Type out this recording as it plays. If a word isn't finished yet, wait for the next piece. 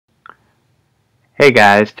Hey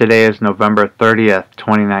guys, today is November 30th,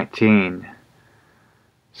 2019.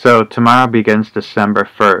 So tomorrow begins December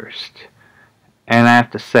 1st. And I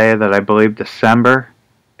have to say that I believe December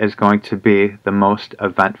is going to be the most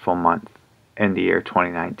eventful month in the year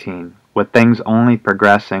 2019, with things only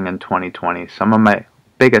progressing in 2020. Some of my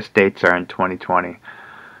biggest dates are in 2020.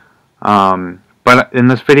 But in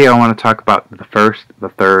this video I want to talk about the 1st, the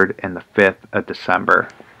 3rd, and the 5th of December.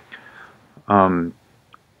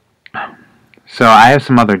 So I have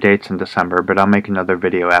some other dates in December, but I'll make another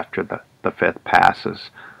video after the 5th passes,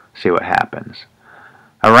 see what happens.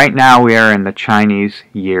 Right now we are in the Chinese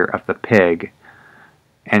Year of the Pig,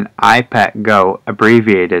 and IPAT Go,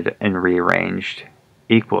 abbreviated and rearranged,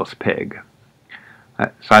 equals pig.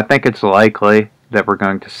 So I think it's likely that we're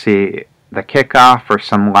going to see the kickoff for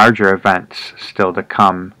some larger events still to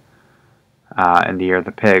come in the Year of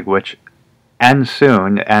the Pig, which ends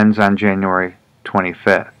soon, ends on January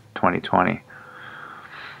 25th, 2020.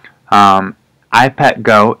 IPAT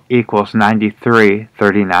Go equals 93,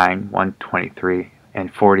 39, 123,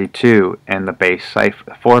 and 42 in the base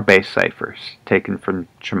cipher, 4 base ciphers taken from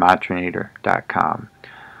gematrymeter.com.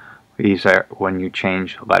 These are when you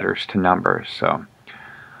change letters to numbers. So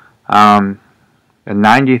the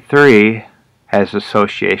 93 has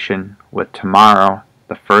association with tomorrow,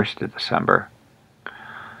 the 1st of December.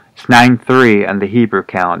 It's 9-3 on the Hebrew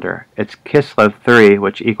calendar. It's Kislev 3,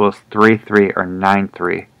 which equals 3-3 or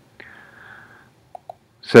 9-3.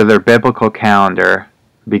 So their biblical calendar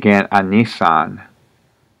began on Nisan,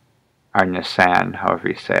 or Nisan, however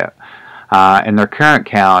you say it. And their current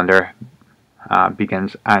calendar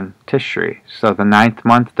begins on Tishri, so the 9th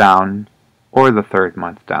month down or the 3rd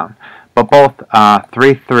month down. But both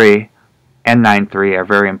 3-3 and 9-3 are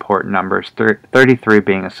very important numbers, 33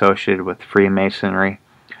 being associated with Freemasonry,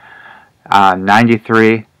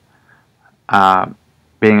 93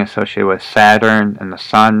 being associated with Saturn and the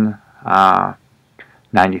Sun,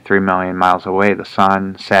 93 million miles away, the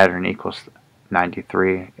Sun. Saturn equals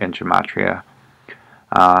 93 in Gematria.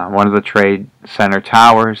 One of the Trade Center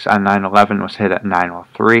towers on 9/11 was hit at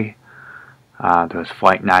 9:03. There was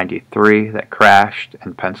Flight 93 that crashed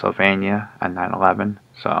in Pennsylvania on 9/11.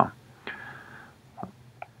 So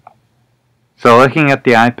looking at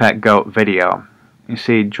the IPAT Goat video, you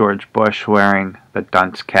see George Bush wearing the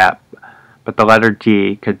dunce cap, but the letter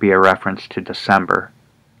D could be a reference to December.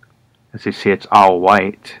 As you see, it's all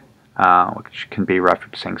white, which can be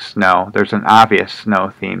referencing snow. There's an obvious snow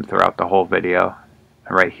theme throughout the whole video.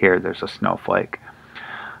 Right here, there's a snowflake.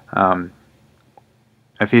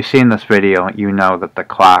 If you've seen this video, you know that the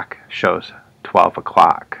clock shows 12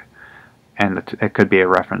 o'clock, and it could be a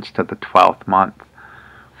reference to the 12th month.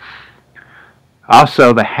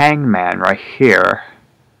 Also, the hangman right here,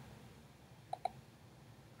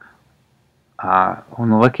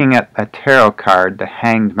 when looking at a tarot card, the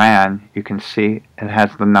Hanged Man, you can see it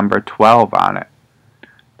has the number 12 on it.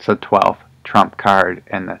 It's a 12th trump card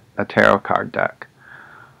in the tarot card deck.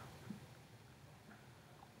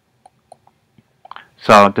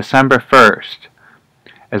 So December 1st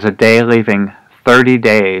is a day leaving 30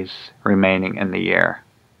 days remaining in the year.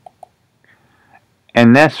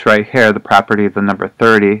 And this right here, the property of the number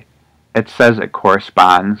 30, it says it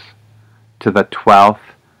corresponds to the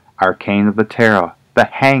 12th arcane of the tarot, the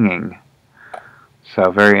hanging.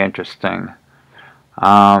 So very interesting.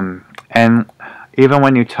 And even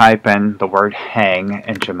when you type in the word hang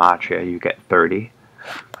in Gematria, you get 30.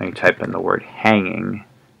 When you type in the word hanging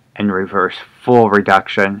in reverse full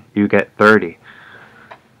reduction, you get 30.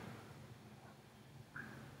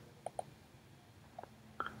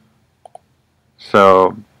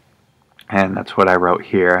 So, and that's what I wrote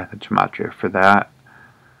here, the Gematria for that.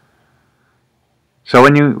 So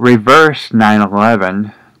when you reverse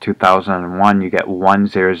 9/11, 2001, you get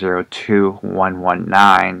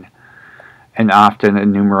 1002119, and often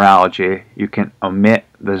in numerology you can omit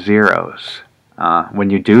the zeros.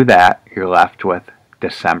 When you do that, you're left with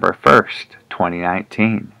December 1st,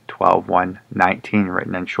 2019, 12/1/19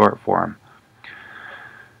 written in short form.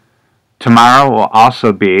 Tomorrow will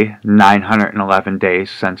also be 911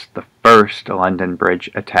 days since the first London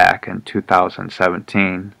Bridge attack in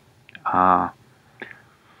 2017.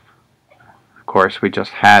 Of course, we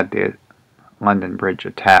just had the London Bridge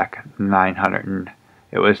attack.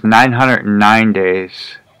 It was 909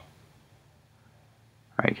 days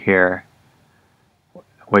right here,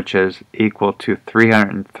 which is equal to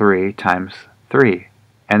 303 times 3,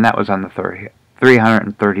 and that was on the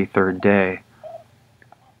 333rd day.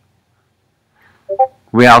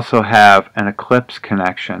 We also have an eclipse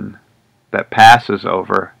connection that passes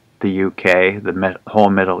over the UK, the whole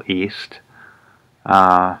Middle East.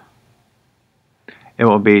 it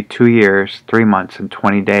will be 2 years, 3 months, and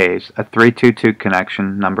 20 days, a 322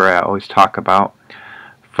 connection number I always talk about,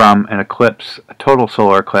 from an eclipse, a total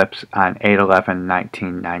solar eclipse on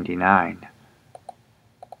 8/11/1999.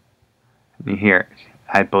 You hear,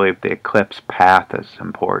 I believe the eclipse path is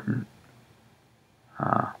important,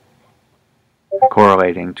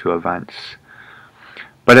 correlating to events.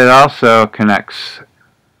 But it also connects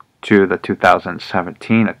to the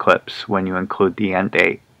 2017 eclipse when you include the end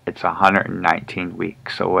date. It's 119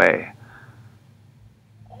 weeks away.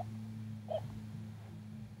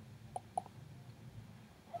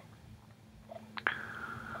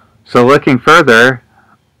 So looking further,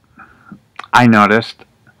 I noticed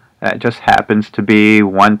that it just happens to be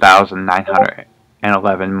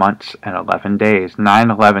 1,911 months and 11 days.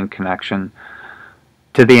 9/11 connection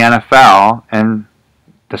to the NFL, and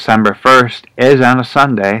December 1st is on a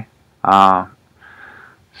Sunday.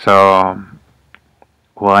 So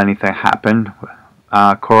will anything happen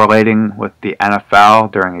correlating with the NFL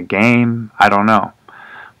during a game? I don't know.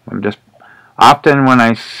 I'm just often when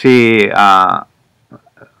I see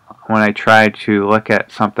when I try to look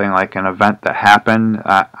at something like an event that happened,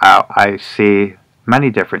 I see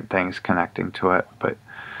many different things connecting to it. But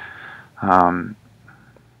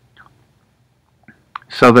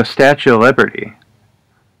so the Statue of Liberty,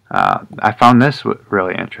 I found this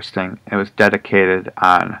really interesting. It was dedicated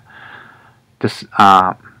on this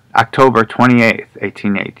October 28th,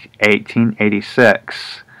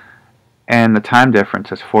 1886, and the time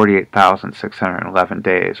difference is 48,611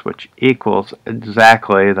 days, which equals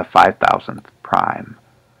exactly the 5,000th prime.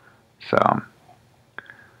 So,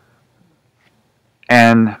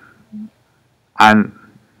 and on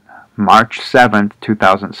March 7th,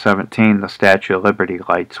 2017, the Statue of Liberty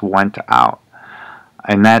lights went out.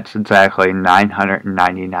 And that's exactly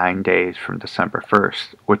 999 days from December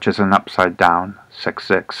 1st, which is an upside down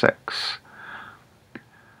 666.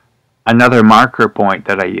 Another marker point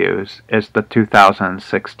that I use is the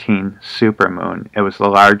 2016 supermoon. It was the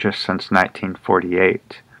largest since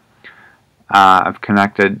 1948. I've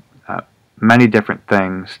connected many different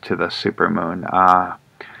things to the supermoon,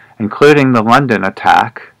 including the London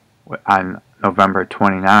attack on November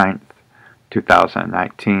 29th,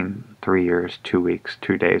 2019, 3 years, 2 weeks,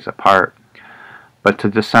 2 days apart. But to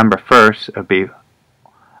December 1st, it would be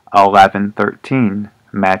 11/13,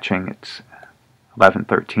 matching its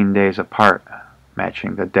 11/13 days apart,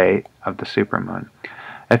 matching the date of the supermoon.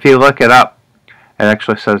 If you look it up, it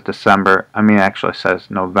actually says actually says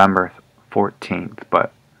November 14th,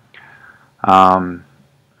 but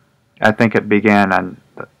I think it began on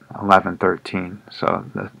 11/13, so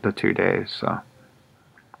the 2 days. So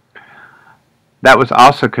that was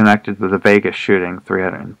also connected to the Vegas shooting,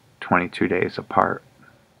 322 days apart.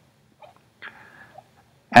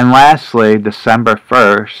 And lastly, December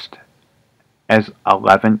 1st is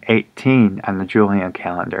 11/18 on the Julian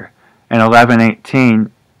calendar. And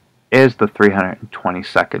 11/18 is the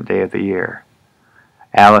 322nd day of the year.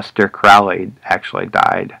 Aleister Crowley actually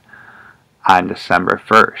died on December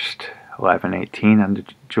 1st, 11/18 on the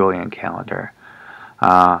Julian calendar.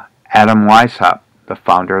 Adam Weishaupt, the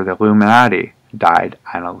founder of the Illuminati, died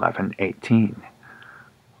on 11/18.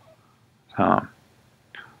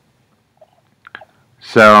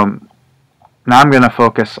 So now I'm going to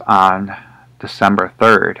focus on December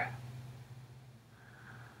 3rd.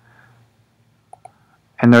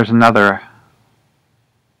 And there's another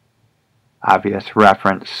obvious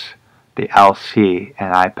reference. The LC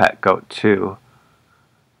in IPET GOAT 2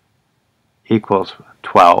 equals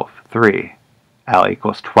 12/3. L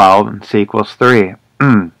equals 12 and C equals 3.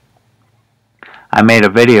 I made a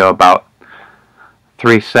video about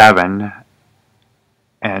 3/7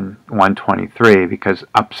 and 123 because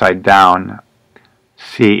upside down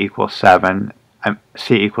C equals 7,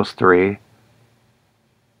 C equals 3,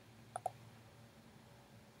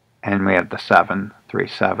 and we have the 7,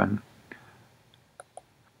 3/7.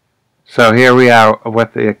 So here we are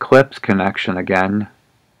with the eclipse connection again.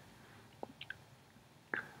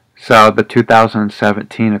 So the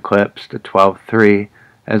 2017 eclipse, the 12/3,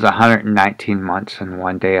 is 119 months and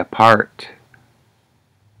 1 day apart.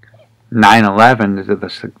 9/11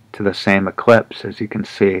 to the same eclipse, as you can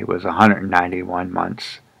see, was 191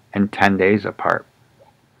 months and 10 days apart.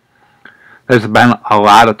 There's been a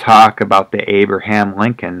lot of talk about the Abraham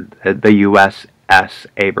Lincoln, the USS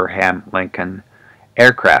Abraham Lincoln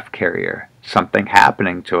aircraft carrier, something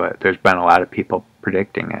happening to it. There's been a lot of people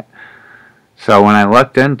predicting it. So when I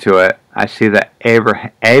looked into it, I see that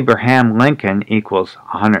Abraham Lincoln equals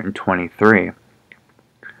 123.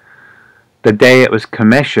 The day it was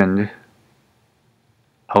commissioned,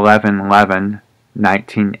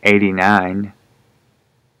 11/11/1989,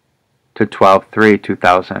 to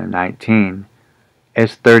 12/3/2019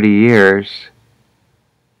 is 30 years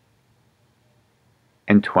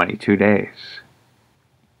and 22 days.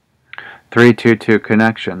 322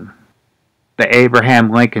 connection. The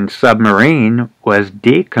Abraham Lincoln submarine was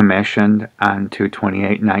decommissioned on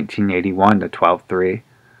 2/28/1981 to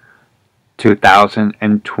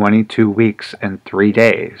 12/3/2022 weeks and 3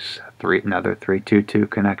 days. Another 322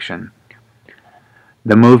 connection.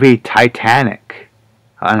 The movie Titanic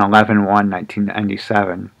on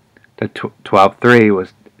 11/1/1997 to 12/3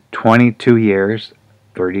 was 22 years,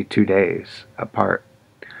 32 days apart.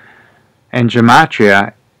 In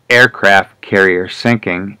gematria, aircraft carrier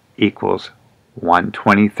sinking equals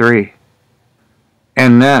 123.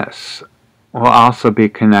 And this will also be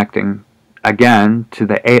connecting again to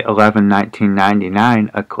the 8/11/1999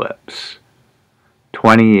 eclipse.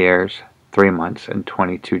 20 years, 3 months, and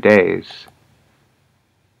 22 days.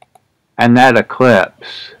 And that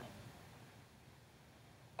eclipse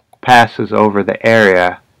passes over the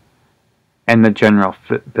area in the general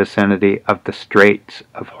vicinity of the Straits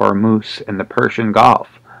of Hormuz in the Persian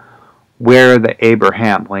Gulf, where the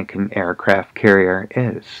Abraham Lincoln aircraft carrier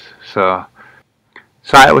is. So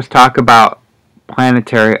I always talk about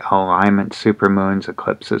planetary alignment, supermoons,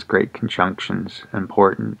 eclipses, great conjunctions,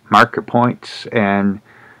 important marker points, and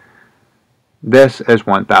this is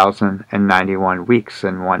 1,091 weeks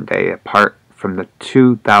and 1 day apart from the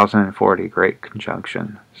 2040 Great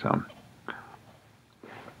Conjunction. So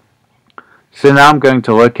now I'm going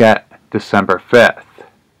to look at December 5th.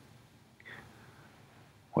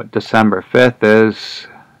 What December 5th is,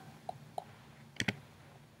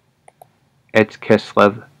 it's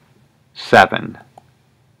Kislev 7.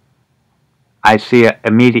 I see it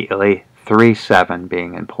immediately 3-7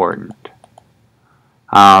 being important.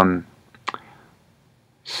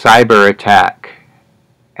 Cyber attack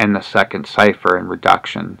and the second cipher in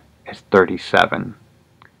reduction is 37.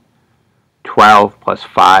 12 plus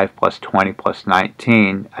 5 plus 20 plus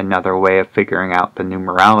 19, another way of figuring out the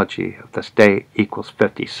numerology of this date, equals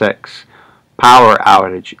 56. Power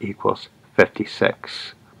outage equals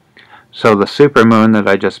 56. So the supermoon that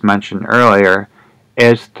I just mentioned earlier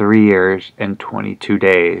is 3 years and 22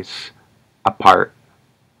 days apart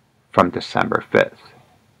from December 5th.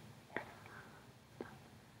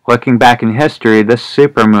 Looking back in history, this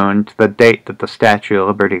supermoon to the date that the Statue of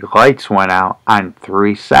Liberty lights went out on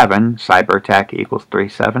 3/7, cyber attack equals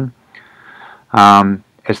 3/7,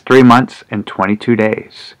 is 3 months and 22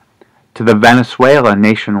 days. To the Venezuela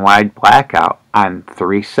nationwide blackout on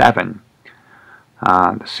 3/7,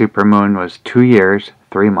 the supermoon was 2 years,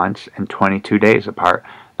 3 months, and 22 days apart.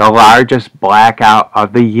 The largest blackout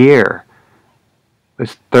of the year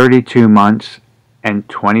was 32 months and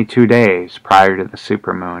 22 days prior to the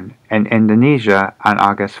supermoon in Indonesia on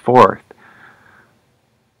August 4th.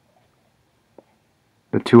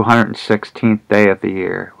 The 216th day of the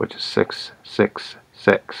year, which is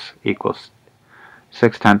 666, equals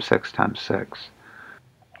 6 times 6 times 6.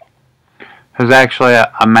 There's actually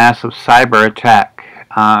a massive cyber attack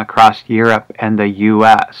across Europe and the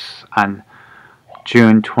U.S. on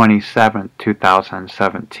June 27,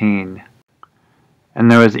 2017. And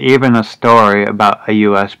there was even a story about a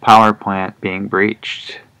U.S. power plant being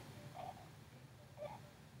breached.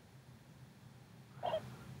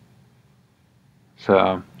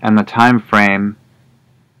 So, and the time frame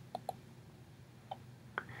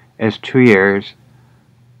is 2 years,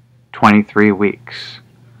 23 weeks.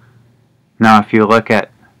 Now, if you look at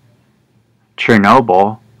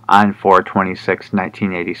Chernobyl on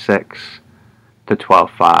 4/26/1986 to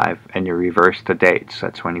 12/5, and you reverse the dates,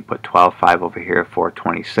 that's when you put 12/5 over here,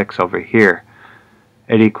 4/26 over here,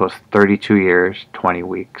 it equals 32 years, 20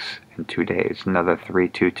 weeks, and 2 days. Another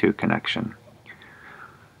 322 connection.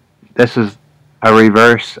 This is a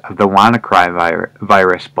reverse of the WannaCry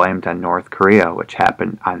virus blamed on North Korea, which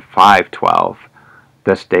happened on 5/12,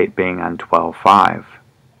 this date being on 12/5.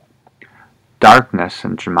 Darkness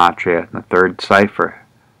in gematria in the third cipher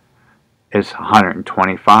is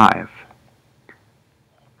 125.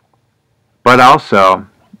 But also,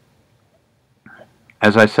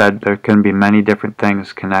 as I said, there can be many different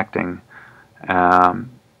things connecting.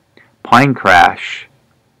 Plane crash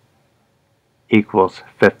equals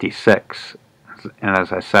 56. And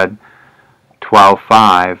as I said,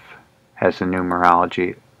 12/5 has a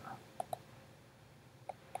numerology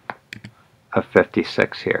of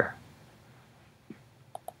 56 here.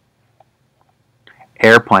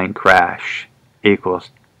 Airplane crash equals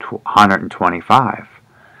 125.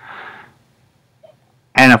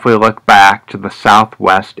 And if we look back to the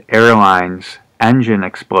Southwest Airlines engine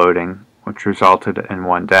exploding, which resulted in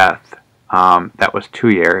 1 death, that was 2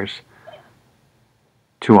 years.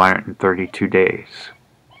 232 days.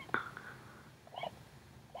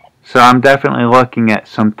 So I'm definitely looking at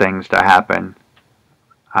some things to happen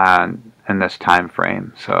in this time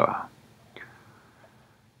frame. So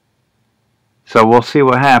we'll see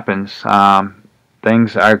what happens.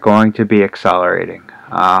 Things are going to be accelerating.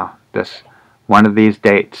 This one of these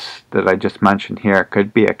dates that I just mentioned here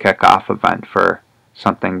could be a kickoff event for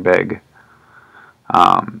something big.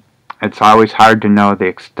 It's always hard to know the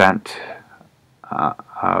extent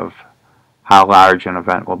of how large an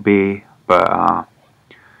event will be, but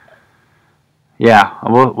yeah,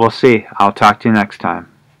 we'll see. I'll talk to you next time.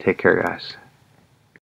 Take care, guys.